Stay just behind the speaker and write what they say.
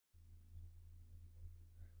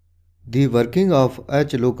The working of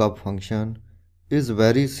HLOOKUP function is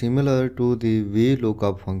very similar to the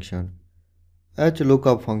VLOOKUP function.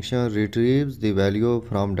 HLOOKUP function retrieves the value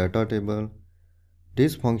from data table.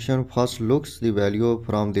 This function first looks the value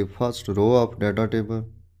from the first row of data table.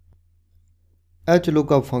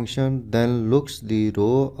 HLOOKUP function then looks the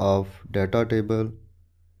row of data table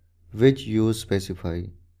which you specify,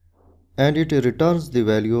 and it returns the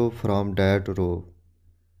value from that row.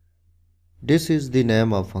 This is the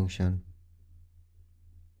name of function.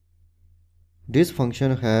 This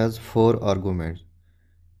function has 4 arguments.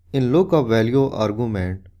 In lookup value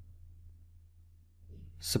argument,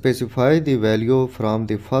 specify the value from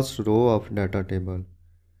the first row of data table.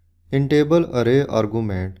 In table array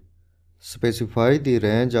argument, specify the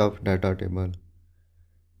range of data table.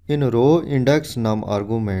 In row index num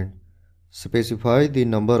argument, specify the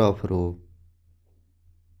number of row.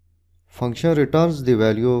 Function returns the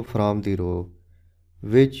value from the row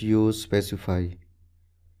which you specify.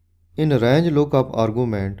 In range lookup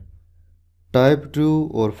argument, type true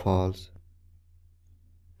or false.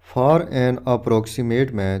 For an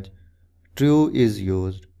approximate match, true is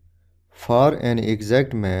used. For an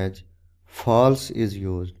exact match, false is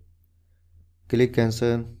used. Click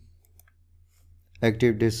cancel.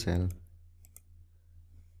 Activate this cell.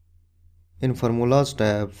 In formulas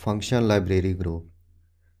tab, function library group.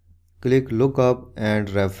 Click lookup and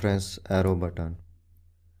reference arrow button.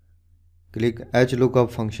 Click HLOOKUP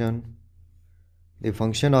function. The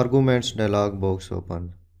function arguments dialog box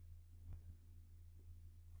opens.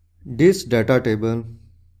 This data table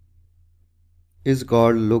is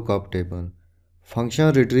called lookup table.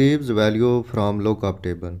 Function retrieves value from lookup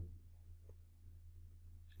table.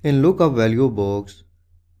 In lookup value box,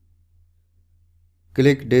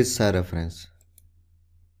 click this cell reference.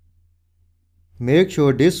 Make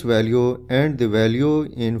sure this value and the value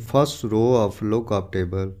in first row of lookup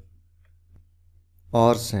table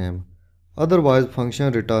are same. Otherwise,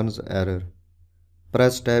 function returns error.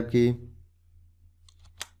 Press tab key.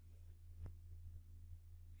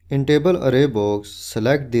 In table array box,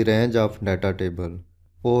 select the range of data table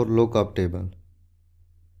or lookup table.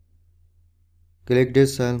 Click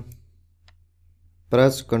this cell.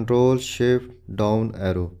 Press Ctrl Shift down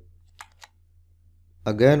arrow.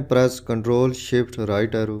 Again press Ctrl Shift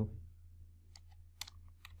right arrow.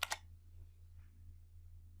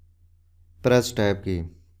 Press tab key.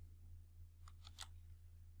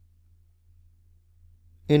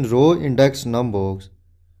 In row index num box,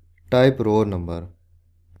 type row number.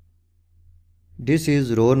 This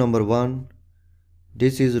is row number 1,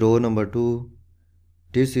 this is row number 2,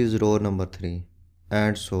 this is row number 3,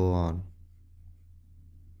 and so on.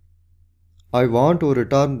 I want to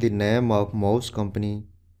return the name of mouse company.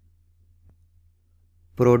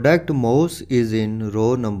 Product mouse is in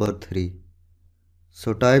row number 3.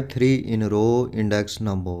 So type 3 in row index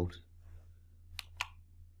num box.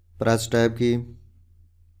 Press tab key.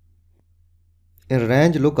 In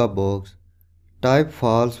range lookup box, type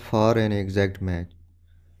false for an exact match.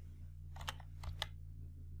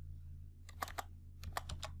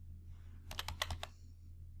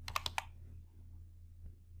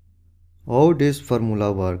 How this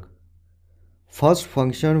formula works? First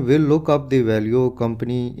function will look up the value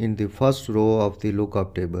company in the first row of the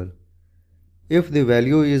lookup table. If the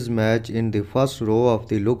value is matched in the first row of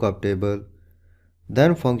the lookup table,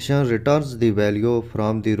 then function returns the value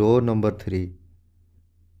from the row number 3.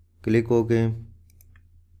 Click OK.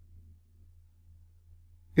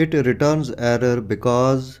 It returns error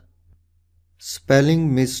because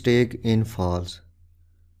spelling mistake in false.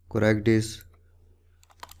 Correct this.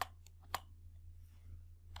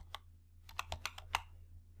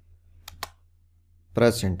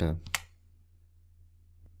 Press enter.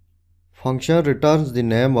 Function returns the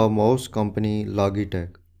name of mouse company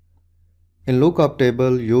Logitech. In lookup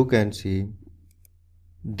table you can see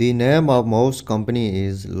the name of mouse company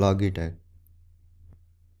is Logitech.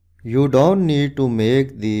 You don't need to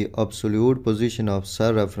make the absolute position of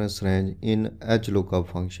cell reference range in HLOOKUP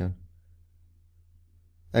function.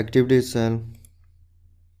 Activate this cell.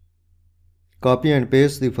 Copy and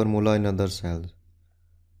paste the formula in other cells.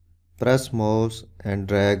 Press mouse and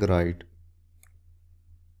drag right.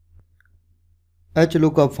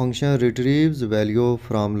 HLOOKUP function retrieves value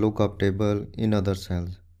from lookup table in other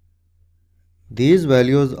cells. These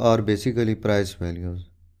values are basically price values.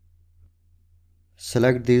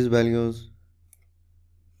 Select these values.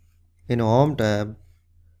 In Home tab,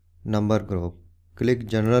 Number group, click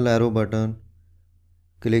General arrow button,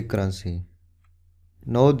 click Currency.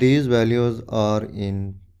 Now these values are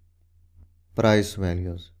in price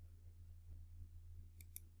values.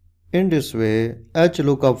 In this way,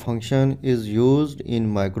 HLOOKUP function is used in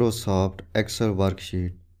Microsoft Excel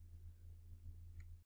worksheet.